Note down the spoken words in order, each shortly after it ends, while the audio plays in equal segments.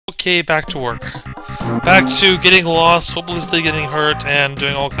Okay, back to work. Back to getting lost, hopelessly getting hurt, and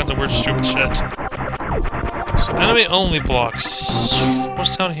doing all kinds of weird, stupid shit. So, enemy-only blocks.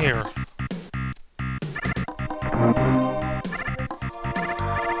 What's down here?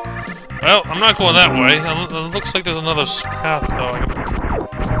 Well, I'm not going that way. It looks like there's another path, though.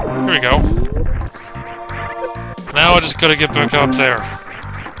 Here we go. Now I just gotta get back up there.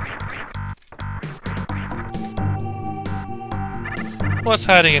 What's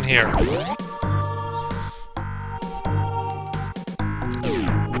hiding in here?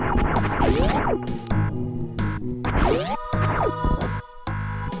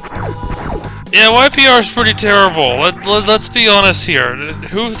 Yeah, YPR is pretty terrible. Let's be honest here.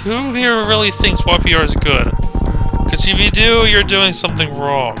 Who here really thinks YPR is good? Because if you do, you're doing something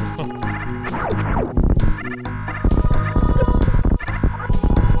wrong.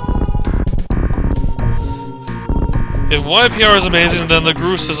 If YPR is amazing, then the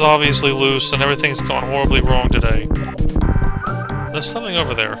goose is obviously loose and everything's gone horribly wrong today. There's something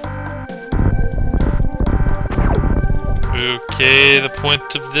over there. Okay, the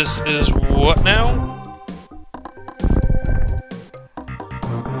point of this is what now?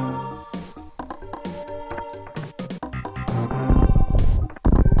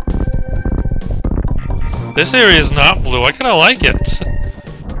 This area is not blue. I kinda like it.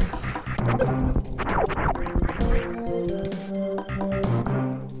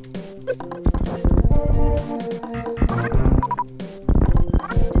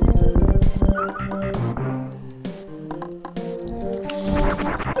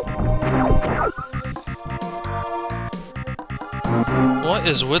 What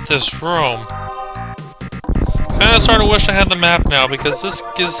is with this room? Kinda starting to wish I had the map now, because this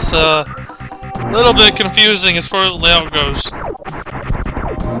is a little bit confusing as far as layout goes.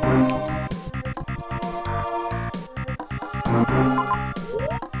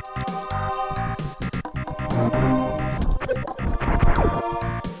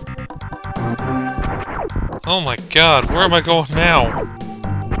 Oh my god, where am I going now?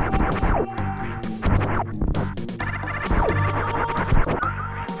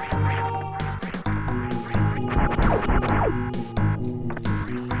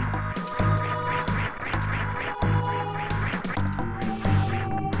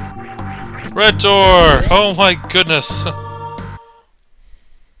 Red door! Oh my goodness!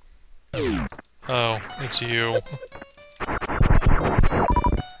 Oh, it's you.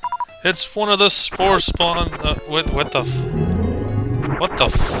 It's one of the spore spawn. What the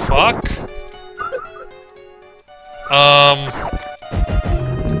fuck?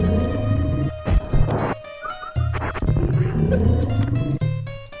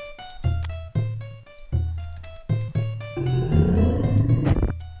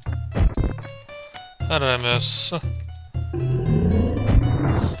 How did I miss?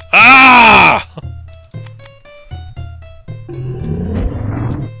 Ah!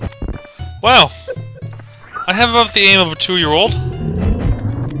 Wow. I have about the aim of a 2-year-old.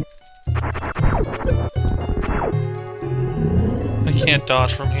 I can't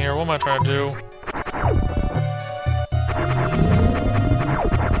dodge from here. What am I trying to do?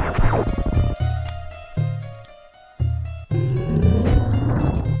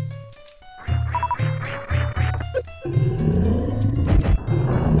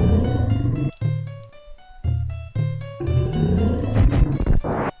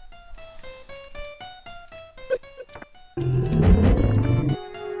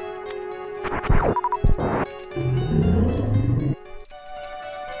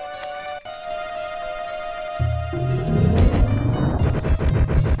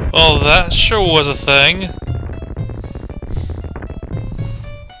 Well, that sure was a thing.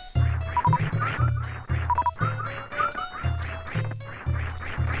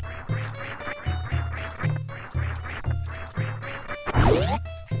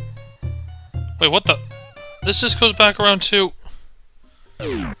 Wait, what the? This just goes back around to...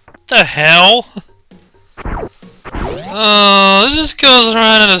 The hell? Oh, this just goes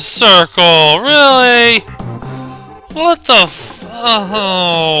around in a circle. Really? What the f...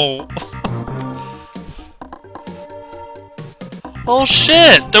 Oh. Oh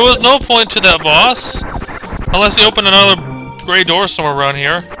shit! There was no point to that boss! Unless he opened another gray door somewhere around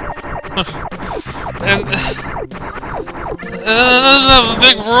here. And there's a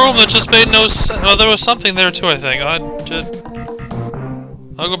big room that just made no sense. Oh, there was something there too, I think.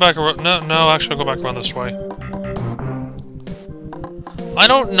 I'll go back around. No, actually, I'll go back around this way. I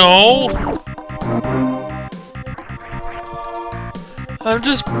don't know! I'm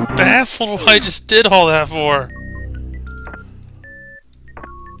just baffled what I just did all that for.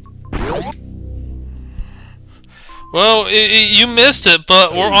 Well, you missed it,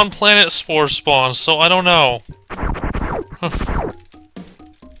 but we're on planet spore spawn, so I don't know.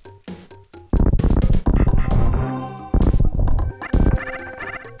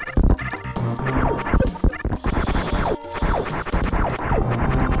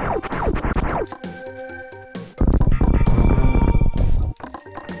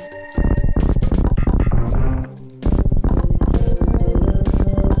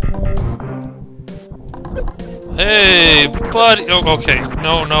 Hey, buddy. Oh, okay.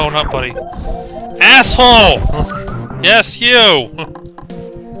 No, no, not buddy. Asshole! Yes, you!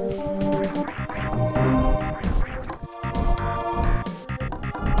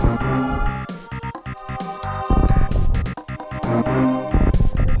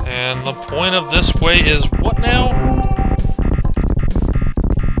 And the point of this way is what now?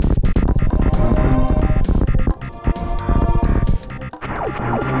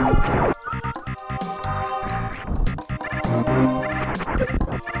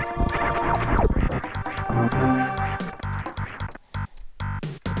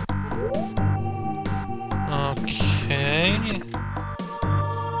 Okay.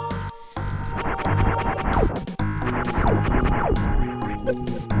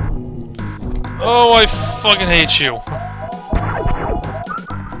 Oh, I fucking hate you.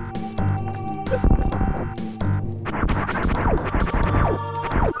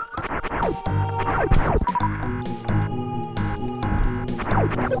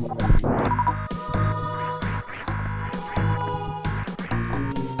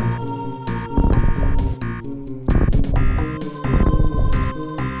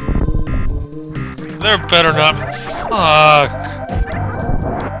 There better not be. Fuck.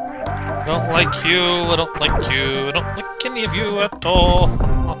 I don't like you, I don't like you, I don't like any of you at all.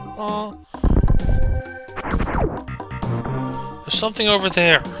 There's something over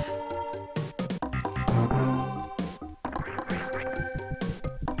there.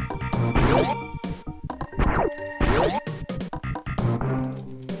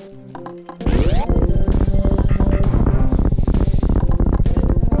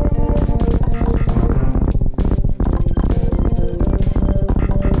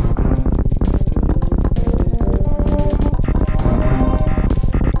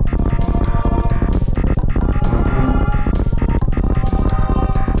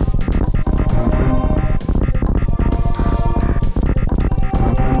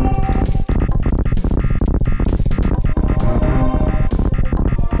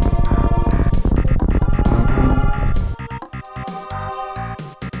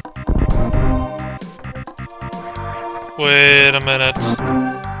 Wait a minute.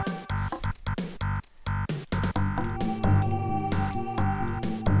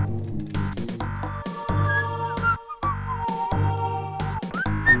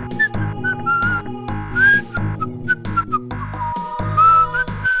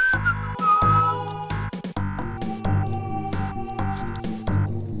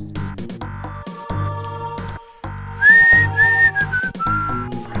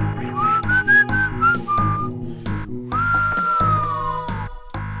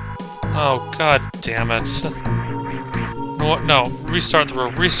 Oh, god damn it. No, no, restart the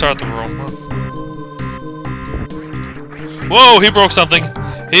room, restart the room. Whoa, he broke something!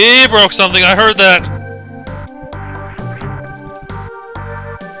 He broke something, I heard that!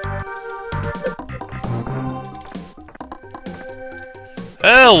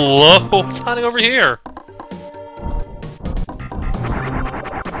 Hello! What's happening over here?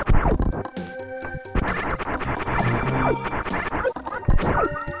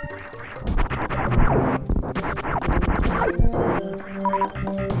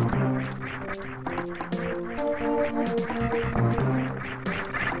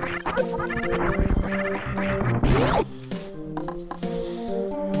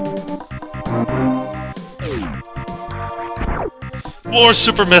 More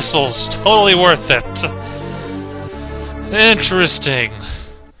super missiles! Totally worth it! Interesting.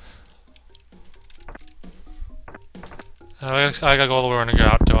 I gotta go all the way around and go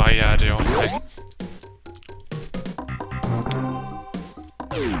out, do I? Yeah, I do. Okay.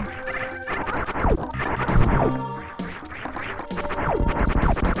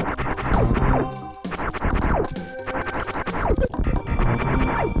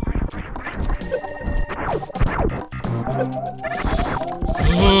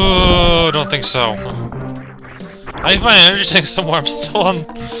 Ooh, don't think so. How do you find an energy tank somewhere? I'm still on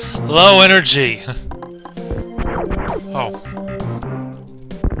low energy. Oh.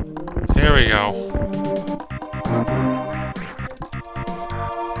 Here we go.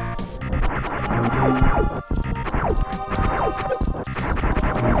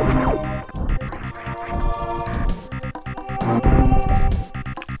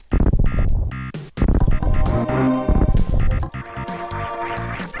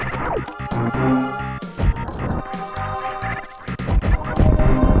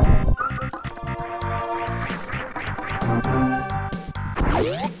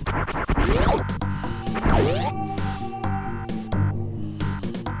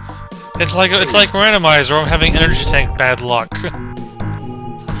 It's like randomizer, or I'm having energy tank bad luck.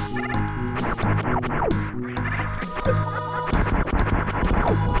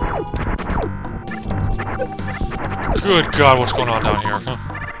 Good God, what's going on down here? Huh?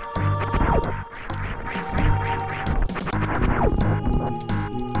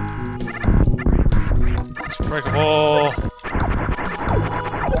 It's breakable.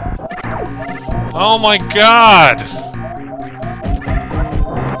 Oh my God!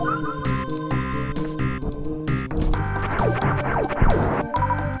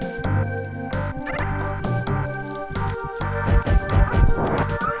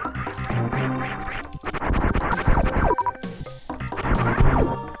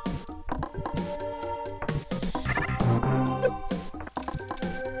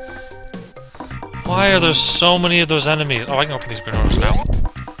 Why are there so many of those enemies? Oh, I can open these green doors now.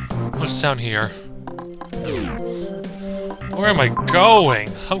 What's down here? Where am I going?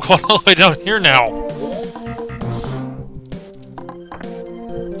 I'm going all the way down here now.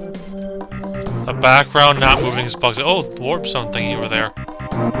 The background not moving is bugs. Oh, warp zone thingy over there.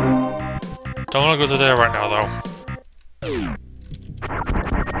 Don't want to go through there right now, though.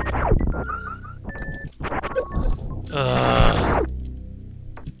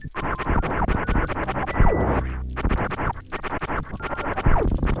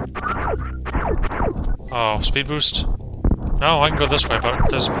 Oh, speed boost? No, I can go this way, but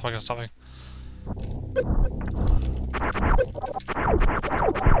there's probably gonna stop me.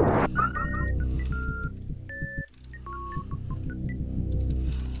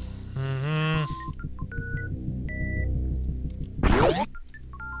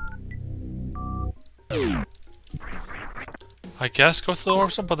 I guess go through the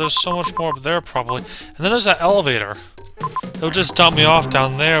warp zone, but there's so much more up there, probably. And then there's that elevator. It'll just dump me off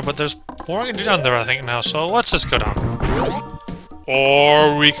down there, but there's more I can do down there, I think, now, so let's just go down.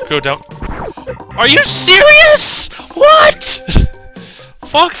 Or we could go down... Are you serious?! What?!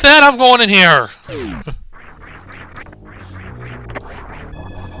 Fuck that, I'm going in here!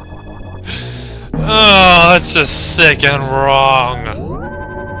 Oh, that's just sick and wrong.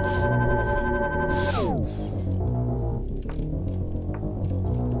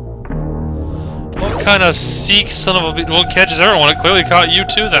 What kind of Sikh son of a bitch? Well, it catches everyone. It clearly caught you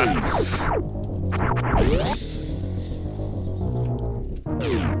too, then.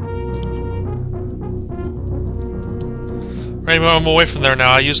 Right, I'm away from there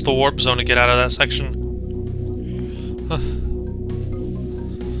now. I used the warp zone to get out of that section. Huh.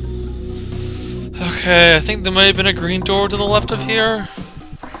 Okay, I think there may have been a green door to the left of here.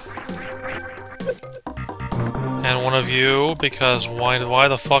 And one of you, because why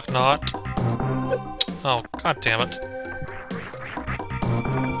the fuck not? Oh, god damn it.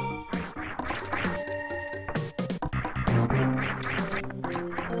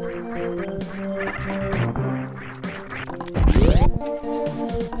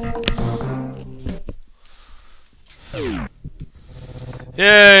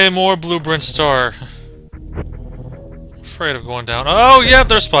 Yay, more blueprint star. Afraid of going down. Oh, yep,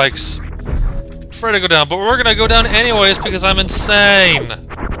 there's spikes. Afraid to go down, but we're gonna go down anyways because I'm insane.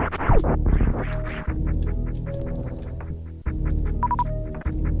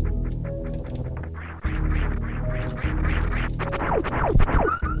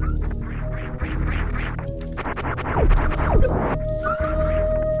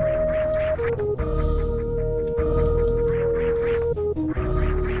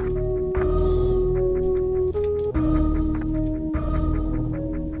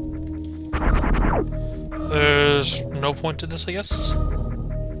 There's no point to this, I guess.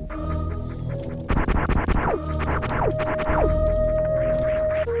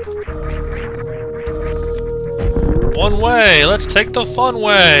 One way! Let's take the fun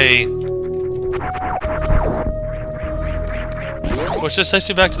way! Which just takes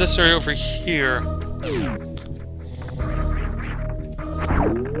me back to this area over here.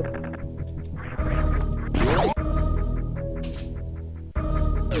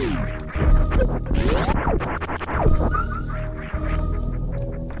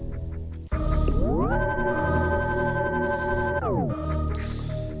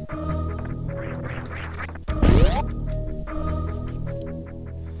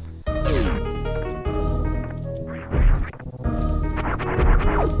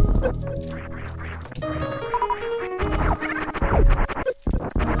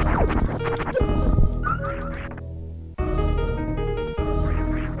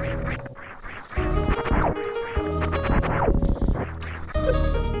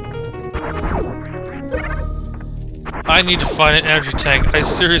 I need to find an energy tank. I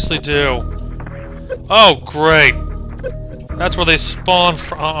seriously do. Oh, great. That's where they spawn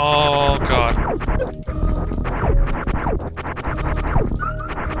from. Oh, God.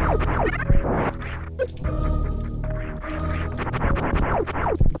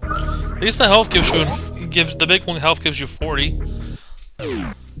 At least the health gives you... the big one health gives you 40.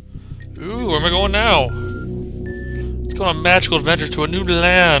 Ooh, where am I going now? Let's go on a magical adventure to a new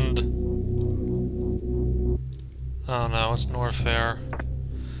land. Oh no, it's Norfair.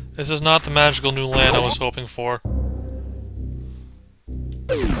 This is not the magical new land I was hoping for.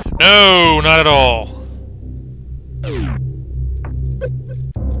 No, not at all.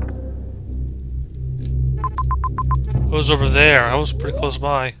 I was over there. I was pretty close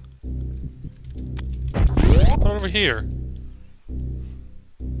by. What about over here?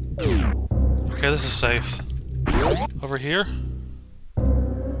 Okay, this is safe. Over here?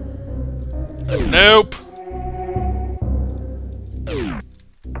 Nope!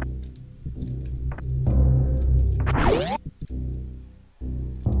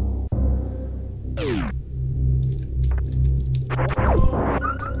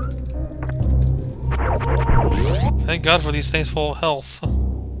 Thank God for these things full of health.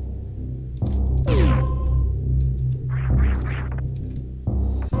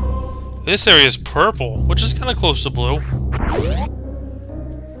 This area is purple, which is kind of close to blue.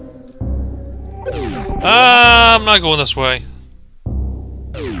 I'm not going this way.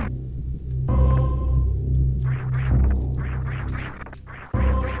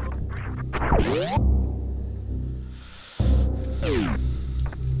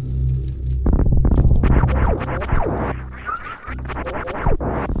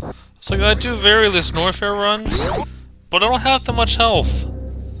 It's like I do various Norfair runs, but I don't have that much health.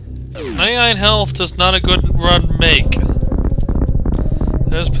 99 health does not a good run make.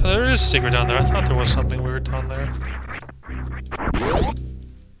 There is a secret down there. I thought there was something weird down there.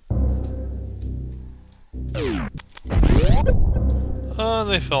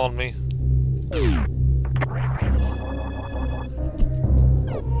 They followed me.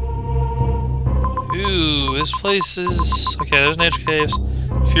 Ooh, this place is... Okay, there's nature caves.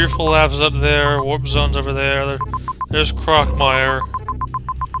 Fearful Labs up there. Warp zones over there. There's Crocmire.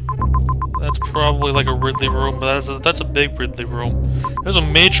 That's probably like a Ridley room, but that's a big Ridley room. There's a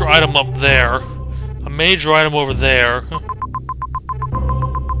major item up there. A major item over there.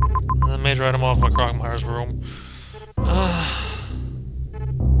 And a major item off my Crocmire's room.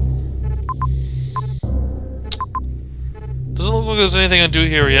 Doesn't look like there's anything I can do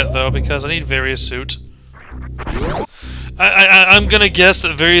here yet, though, because I need Various Suit. I'm gonna guess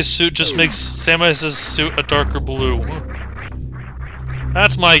that Various Suit just makes Samus's suit a darker blue.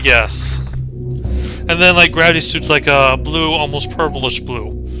 That's my guess. And then, like, Gravity Suit's like a blue, almost purplish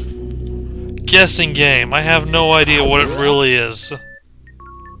blue. Guessing game. I have no idea what it really is.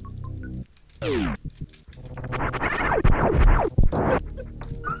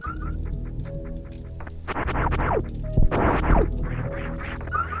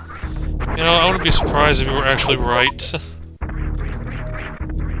 You know, I wouldn't be surprised if you were actually right.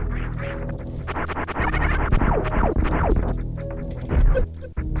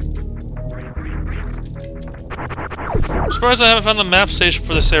 I'm surprised I haven't found the map station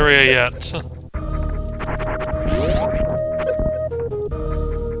for this area yet.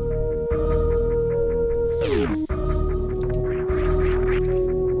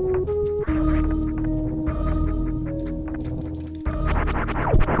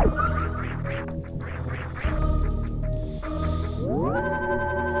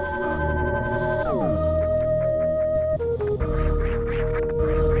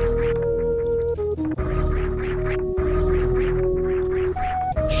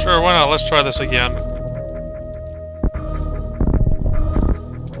 Sure, why not? Let's try this again.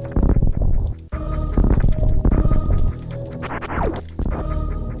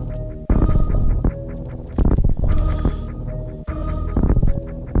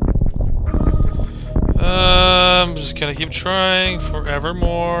 I'm just gonna keep trying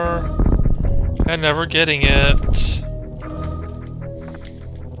forevermore and never getting it.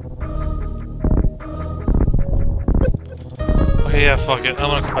 Okay, yeah, fuck it. I'm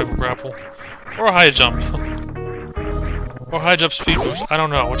gonna come back with grapple. Or a high jump. Or high jump speed boost. I don't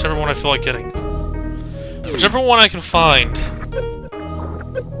know. Whichever one I feel like getting. Whichever one I can find.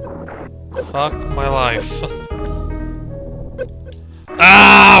 Fuck my life.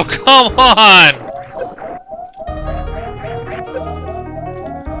 Ow! Come on!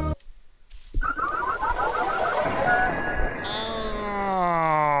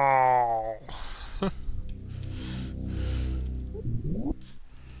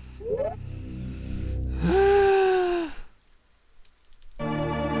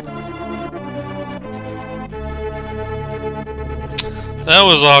 That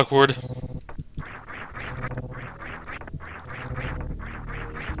was awkward.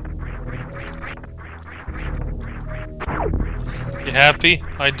 You happy?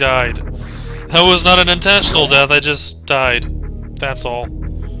 I died. That was not an intentional death, I just died. That's all.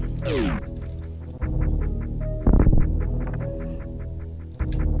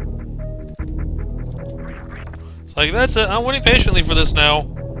 It's like, that's it. I'm waiting patiently for this now.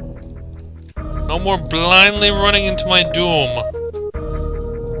 No more blindly running into my doom.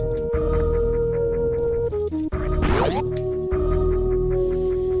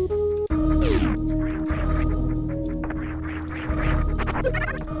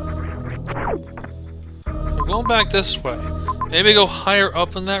 I'm going back this way. Maybe go higher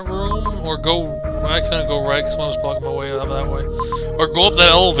up in that room, or go... I couldn't go right because one was blocking my way up that way. Or go up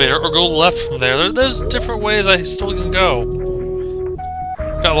that elevator, or go left from there. There's different ways I still can go.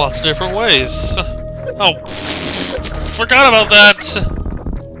 Got lots of different ways. Oh, forgot about that!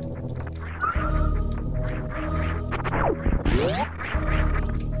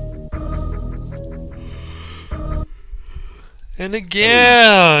 And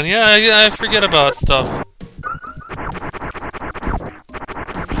again! Yeah, I forget about stuff.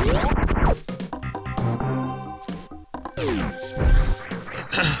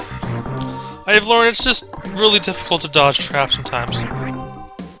 I've learned it's just really difficult to dodge traps sometimes.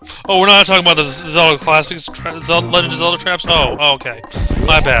 Oh, we're not talking about the Zelda Classics, Legend of Zelda traps? Oh, okay.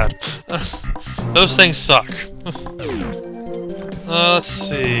 My bad. Those things suck. Let's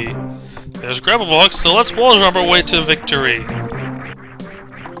see. There's grapple blocks, so let's wall jump our way to victory.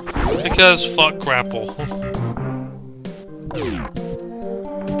 Because fuck grapple.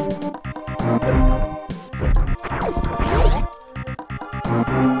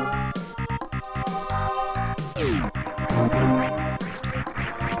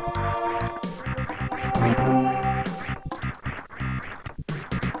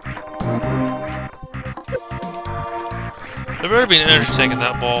 There better be an energy tank in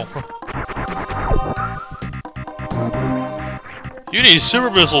that ball. You need super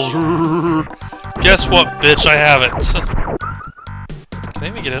missiles. Guess what, bitch? I have it. Can I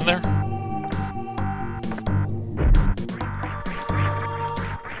even get in there?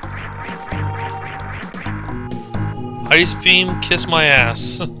 Ice beam, kiss my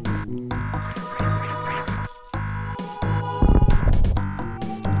ass. Do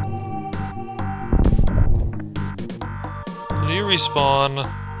you respawn?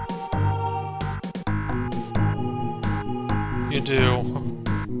 You do.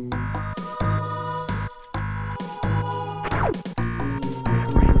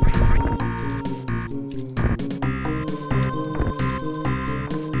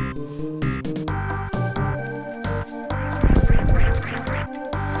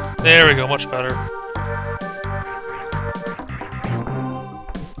 There we go, much better.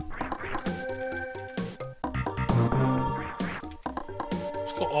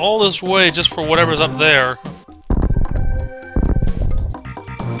 Let's go all this way just for whatever's up there.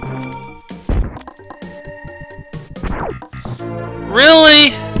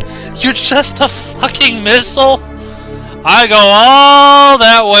 Really? You're just a fucking missile? I go all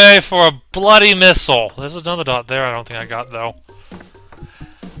that way for a bloody missile. There's another dot there I don't think I got, though.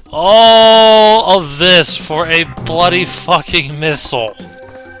 All of this for a bloody fucking missile.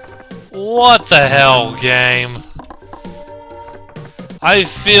 What the hell, game? I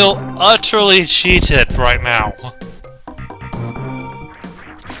feel utterly cheated right now.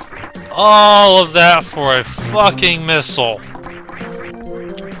 All of that for a fucking missile.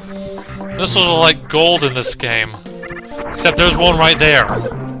 Missiles are like gold in this game. Except there's one right there.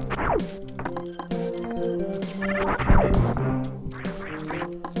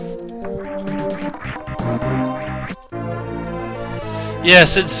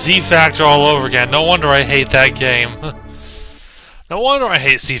 Yes, it's Z-Factor all over again. No wonder I hate that game. No wonder I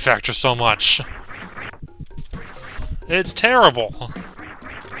hate Z-Factor so much. It's terrible.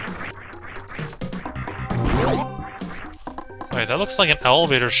 Wait, that looks like an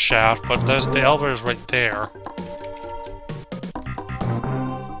elevator shaft, but there's the elevator's right there.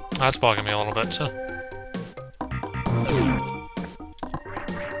 That's bugging me a little bit.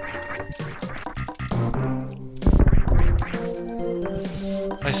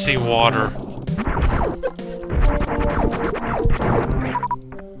 I see water.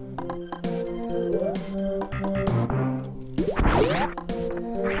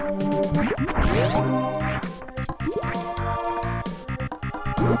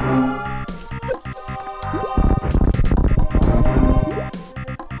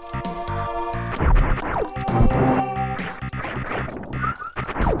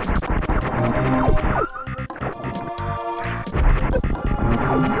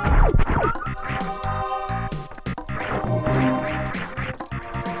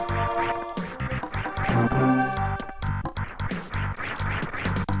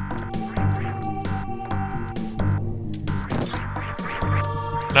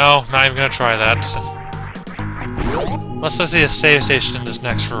 No, not even gonna try that. Unless I see a save station in this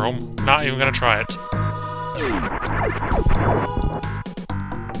next room. Not even gonna try it.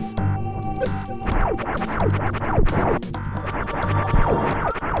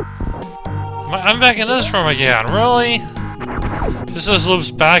 I'm back in this room again, really? This just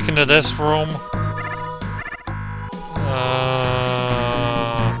loops back into this room.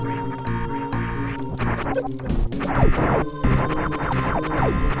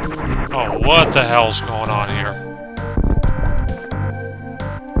 Oh, what the hell's going on here?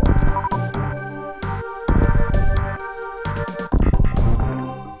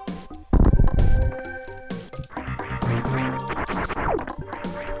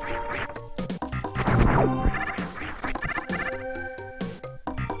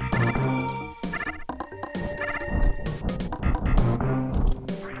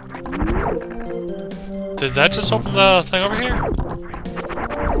 Did that just open the thing over here?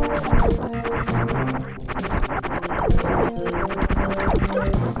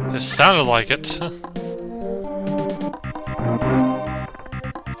 It sounded like it.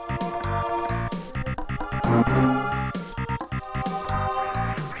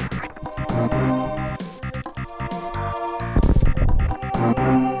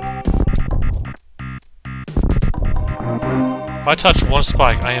 If I touch one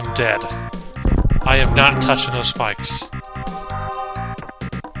spike, I am dead. I am not touching those spikes.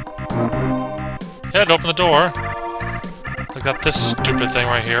 Yeah, to open the door. I got this stupid thing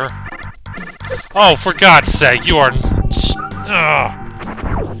right here. Oh, for God's sake, you are... Ugh.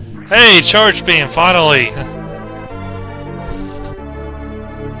 Hey, charge beam, finally!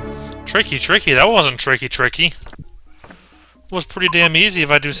 Tricky, tricky. That wasn't tricky, tricky. It was pretty damn easy if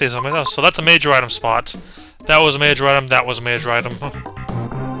I do say something else. So that's a major item spot. That was a major item, that was a major item.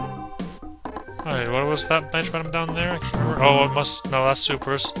 Alright, what was that major item down there? I can't remember. Oh, it must... No, that's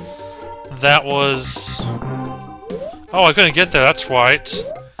supers. That was... Oh, I couldn't get there, that's right.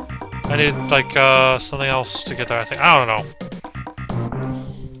 I needed, like, something else to get there, I think. I don't know.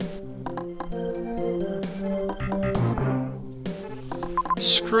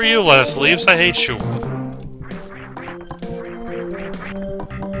 Screw you, lettuce leaves. I hate you.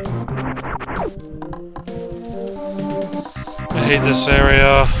 I hate this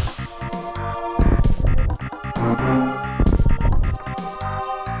area.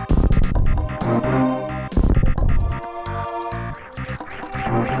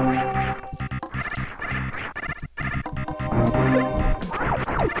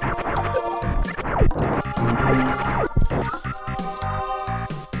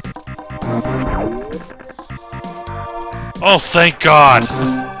 Oh, thank God!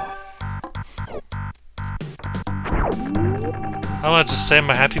 I wanted to save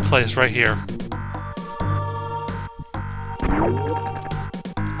my happy place right here.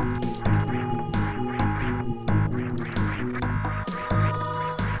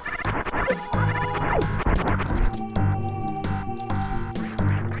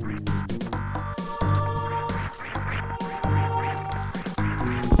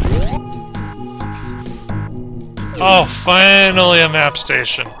 Oh, finally a map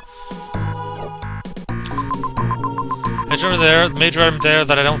station. Major item there, major item there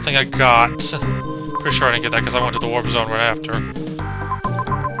that I don't think I got. Pretty sure I didn't get that because I went to the warp zone right after.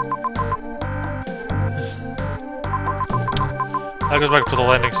 That goes back to the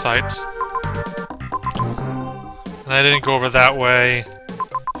landing site. And I didn't go over that way.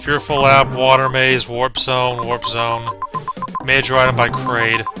 Fearful Lab, Water Maze, Warp Zone, Warp Zone. Major item by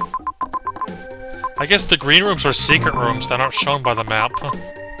Kraid. I guess the green rooms are secret rooms that aren't shown by the map.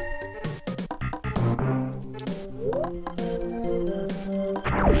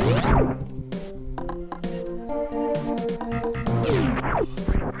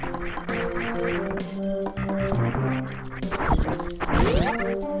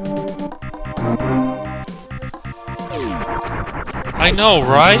 I know,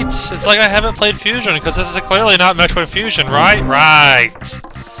 right? It's like I haven't played Fusion, because this is clearly not Metroid Fusion, right? Right!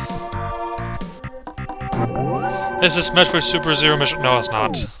 Is this Metroid Super Zero Mission? No, it's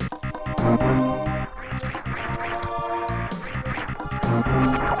not.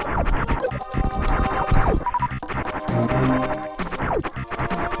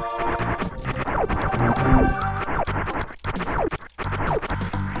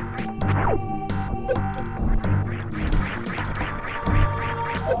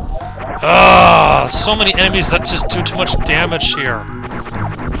 Ah, so many enemies that just do too much damage here.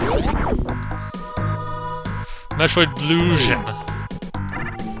 Metroid Illusion.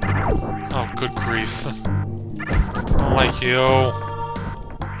 Oh, good grief. I don't like you.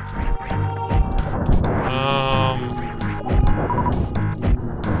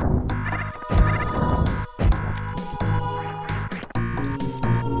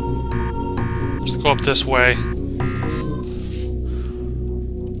 go up this way.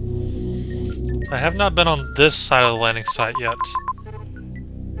 I have not been on this side of the landing site yet.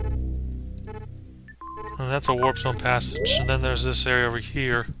 And that's a warp zone passage. And then there's this area over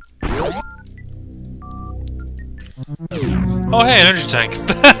here. Oh, hey, an energy tank.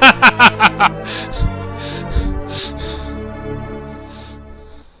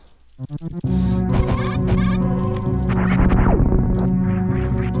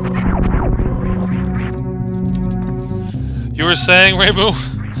 You were saying, Rainbow?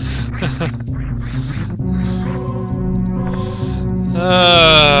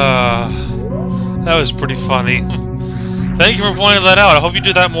 That was pretty funny. Thank you for pointing that out. I hope you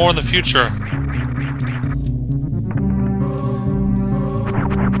do that more in the future.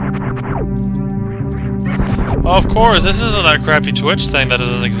 Of course, this isn't that crappy Twitch thing that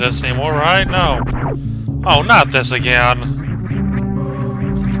doesn't exist anymore, right? No. Oh, not this again.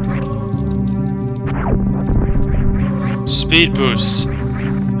 Speed boost.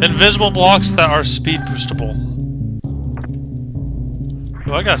 Invisible blocks that are speed boostable.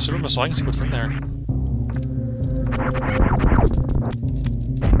 Oh, I got a super missile. I can see what's in there.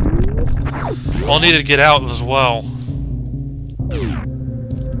 I'll need to get out as well.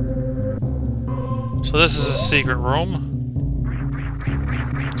 So this is a secret room.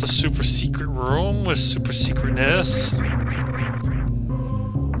 It's a super secret room with super secretness.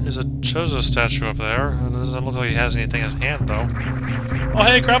 There's a Chozo statue up there. It doesn't look like he has anything in his hand, though. Oh,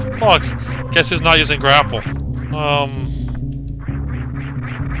 hey, grapple blocks! Guess who's not using grapple? Oh,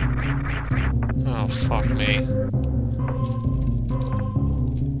 fuck me.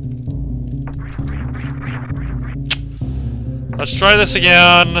 Let's try this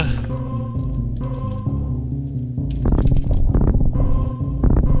again.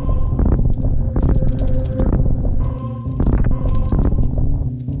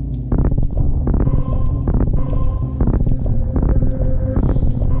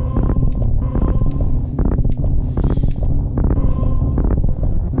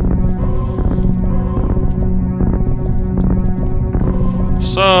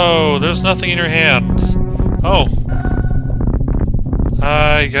 So, there's nothing in your hands. Oh.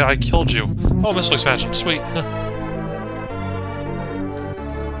 I killed you. Oh, missile expansion. Sweet.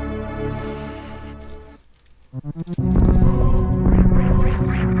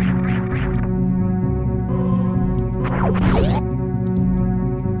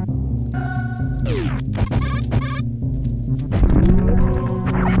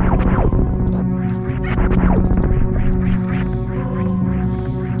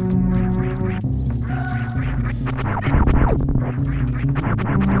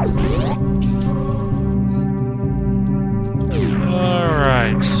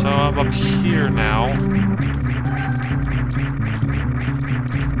 Alright, so I'm up here now.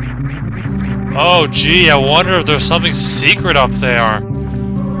 Oh, gee, I wonder if there's something secret up there.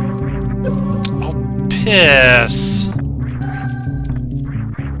 Oh, piss.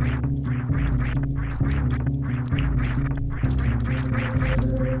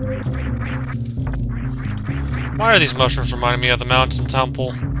 Why are these mushrooms reminding me of the Mountain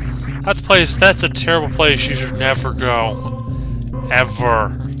Temple? That's a terrible place you should never go.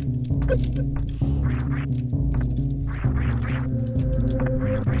 Ever.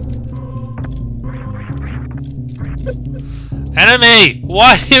 Enemy!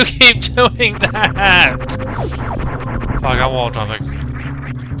 Why do you keep doing that? Fuck, I'm wall jumping.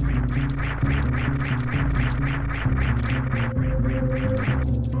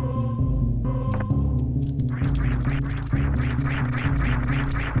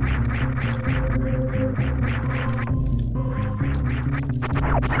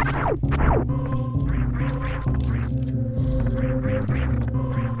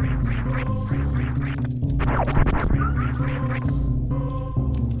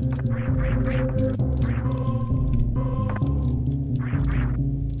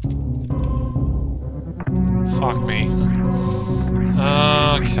 Fuck me.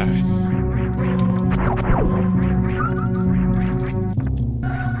 Okay.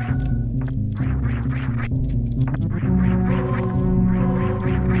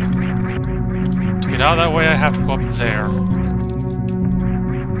 To get out of that way, I have to go up there.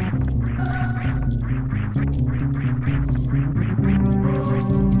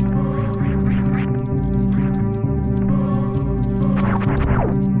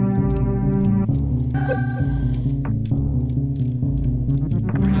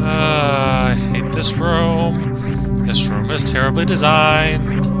 This room is terribly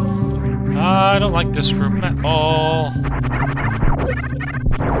designed. I don't like this room at all.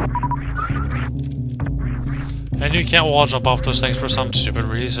 And you can't wall jump off those things for some stupid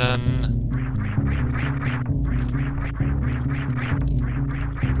reason.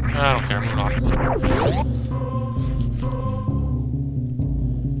 I don't care, moving on.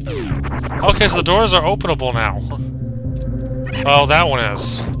 Okay, so the doors are openable now. Oh, that one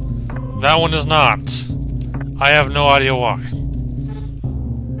is. That one is not. I have no idea why.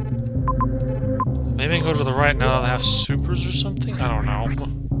 Maybe I can go to the right now that they have supers or something? I don't know.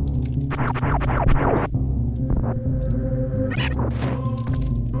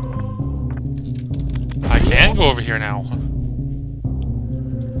 I can go over here now.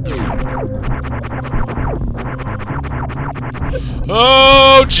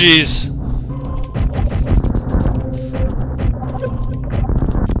 Oh, jeez.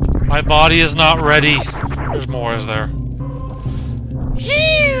 My body is not ready. There's more, is there?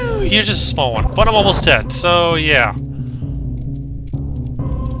 Here's just a small one, but I'm almost dead, so yeah.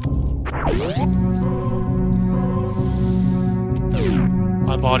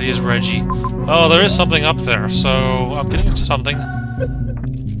 My body is Reggie. Oh, there is something up there, so I'm getting into something.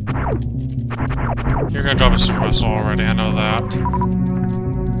 You're gonna drop a super missile already, I know that.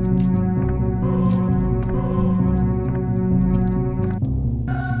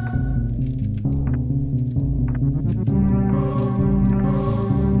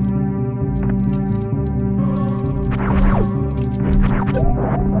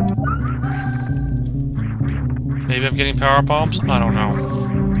 Maybe I'm getting power bombs? I don't know.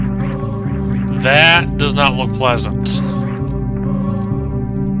 That does not look pleasant.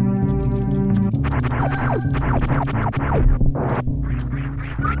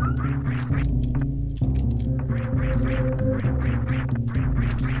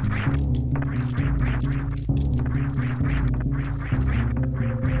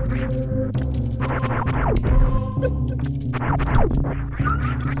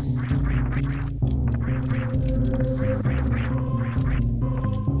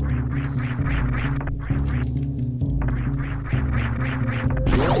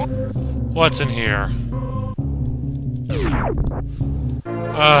 What's in here?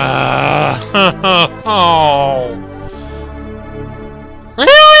 Oh.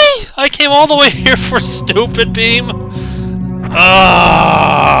 Really? I came all the way here for stupid beam?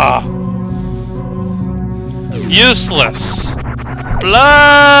 Useless.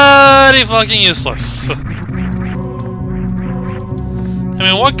 Bloody fucking useless. I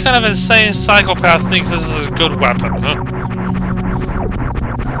mean, what kind of insane psychopath thinks this is a good weapon, huh?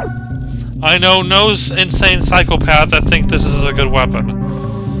 I know no insane psychopath that thinks this is a good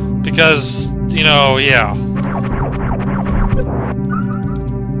weapon. Because, you know, yeah.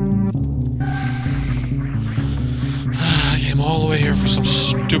 I came all the way here for some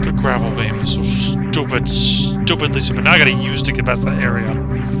stupid gravel beam. So stupid, stupidly stupid. Now I gotta use to get past that area.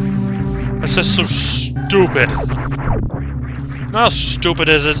 That's just so stupid. Not how stupid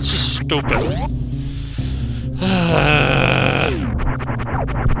it is, it's just stupid.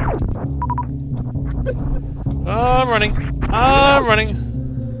 I'm running. I'm running.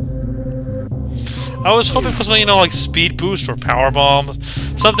 I was hoping for something, you know, like speed boost or power bomb.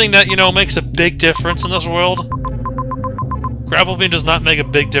 Something that, you know, makes a big difference in this world. Grapple beam does not make a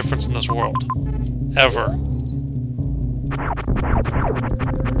big difference in this world. Ever.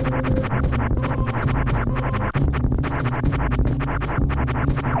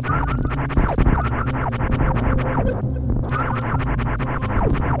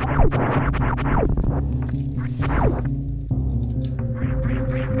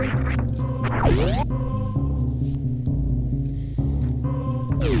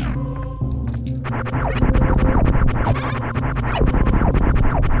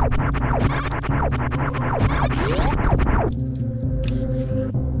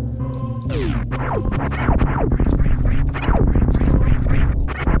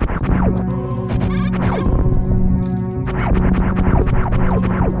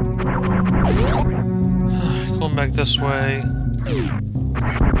 Going back this way.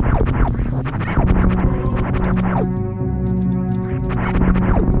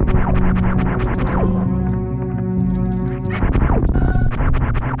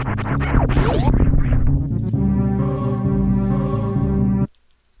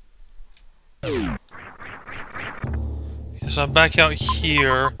 So I'm back out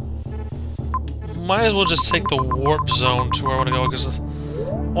here. Might as well just take the warp zone to where I want to go, because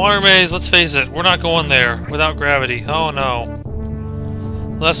water maze, let's face it, we're not going there without gravity. Oh no.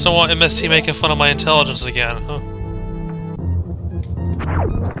 Unless I want MST making fun of my intelligence again. Huh?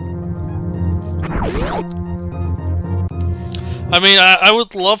 I mean, I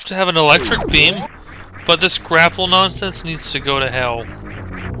would love to have an electric beam, but this grapple nonsense needs to go to hell.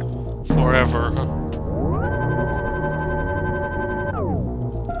 Forever. Huh?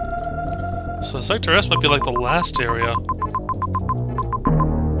 So Sector S might be like the last area.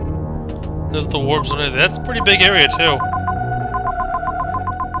 There's the warp zone. That's a pretty big area, too.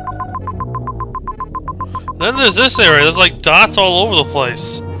 Then there's this area. There's like dots all over the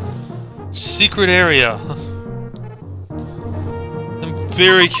place. Secret area. I'm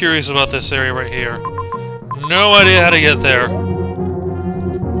very curious about this area right here. No idea how to get there.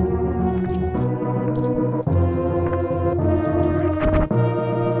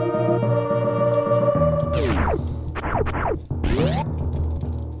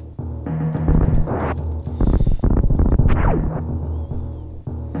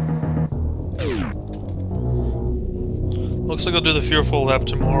 Looks like I'll do the Fearful Lab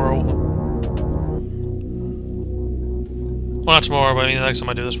tomorrow. Well, not tomorrow, but I mean the next time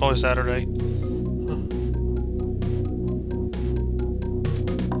I do this, probably Saturday.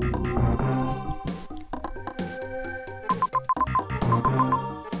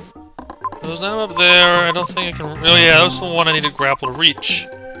 There's none up there. I don't think I can. Oh yeah, that's the one I need to grapple to reach.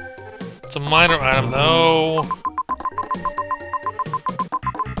 It's a minor item though.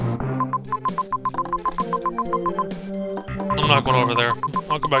 I'm not going over there.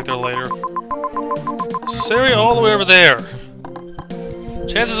 I'll go back there later. This area all the way over there.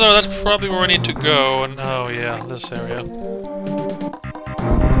 Chances are that's probably where I need to go, and oh yeah, this area.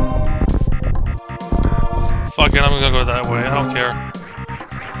 Fuck it, I'm gonna go that way. I don't care.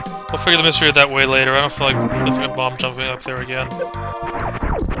 I'll figure the mystery out that way later. I don't feel like infinite bomb jumping up there again.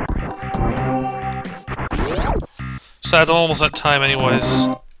 So I'm almost at time anyways.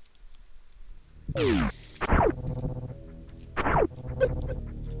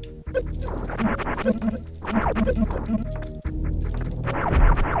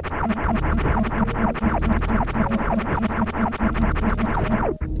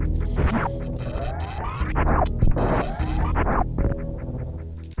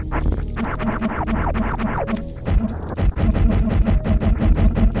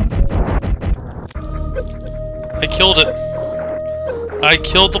 I killed it. I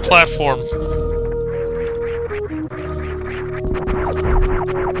killed the platform.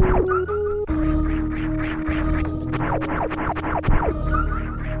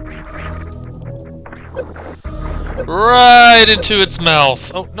 Right into its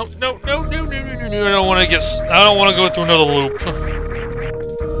mouth. Oh no no no no no no no no! I don't want to get. I don't want to go through another loop.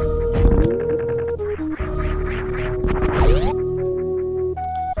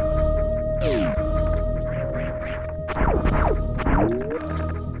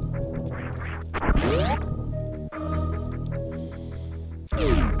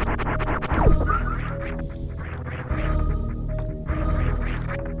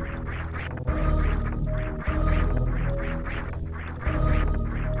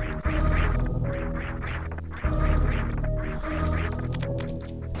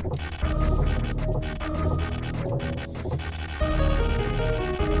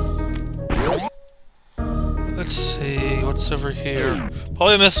 Let's see, what's over here?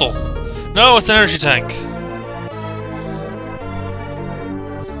 Probably a missile. No, it's an energy tank.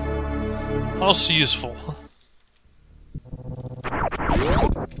 Also useful.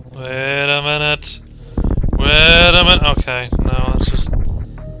 Wait a minute. Wait a minute. Okay, no, it's just...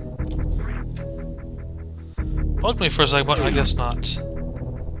 bugged me for a second, but I guess not.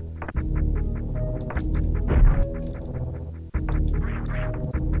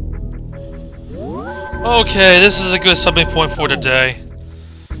 Okay, this is a good stopping point for today.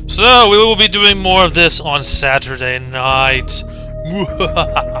 So, we will be doing more of this on Saturday night.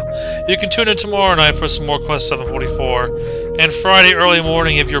 You can tune in tomorrow night for some more Quest 744. And Friday early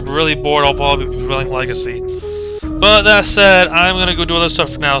morning, if you're really bored, I'll probably be playing Legacy. But that said, I'm gonna go do other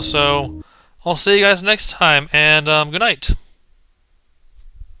stuff for now, so... I'll see you guys next time, and good night.